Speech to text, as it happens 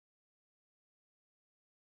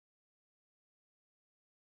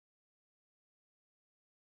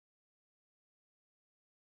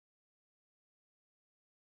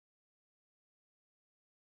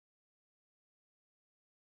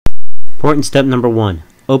Important step number 1.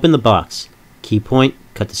 Open the box. Key point,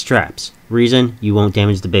 cut the straps. Reason, you won't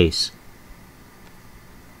damage the base.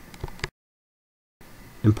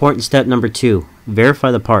 Important step number 2.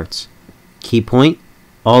 Verify the parts. Key point,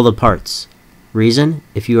 all the parts. Reason,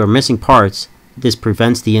 if you are missing parts, this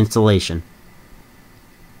prevents the installation.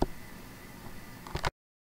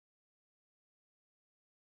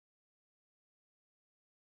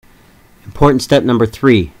 Important step number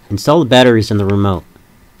 3. Install the batteries in the remote.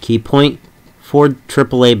 Key point, 4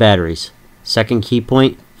 AAA batteries. Second key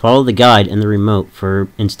point, follow the guide in the remote for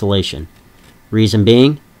installation. Reason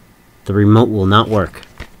being, the remote will not work.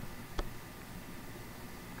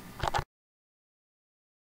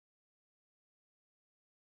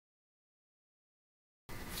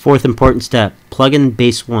 Fourth important step, plug in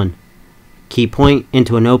base 1. Key point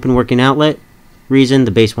into an open working outlet. Reason,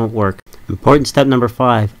 the base won't work. Important step number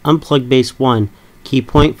 5, unplug base 1. Key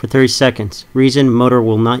point for 30 seconds. Reason, motor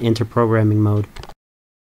will not enter programming mode.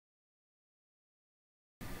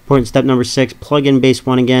 Important step number 6, plug in base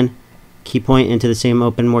 1 again. Key point into the same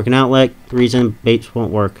open working outlet. Reason, base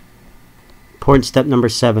won't work. Important step number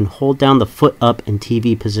 7, hold down the foot up and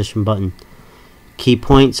TV position button. Key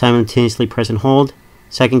point, simultaneously press and hold.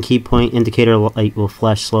 Second key point, indicator light will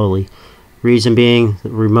flash slowly. Reason being, the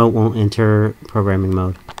remote won't enter programming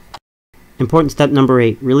mode. Important step number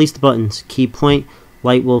 8, release the buttons. Key point,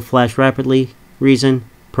 light will flash rapidly. Reason,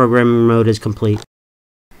 programming mode is complete.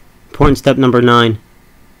 Important step number 9,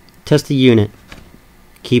 test the unit.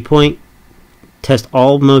 Key point, test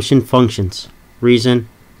all motion functions. Reason,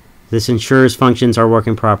 this ensures functions are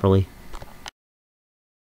working properly.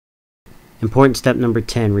 Important step number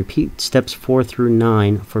 10, repeat steps 4 through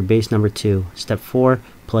 9 for base number 2. Step 4,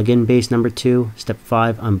 plug in base number 2. Step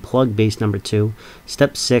 5, unplug base number 2.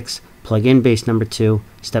 Step 6, plug in base number 2.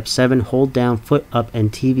 Step 7, hold down foot up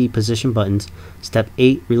and TV position buttons. Step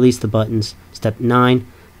 8, release the buttons. Step 9,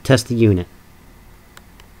 test the unit.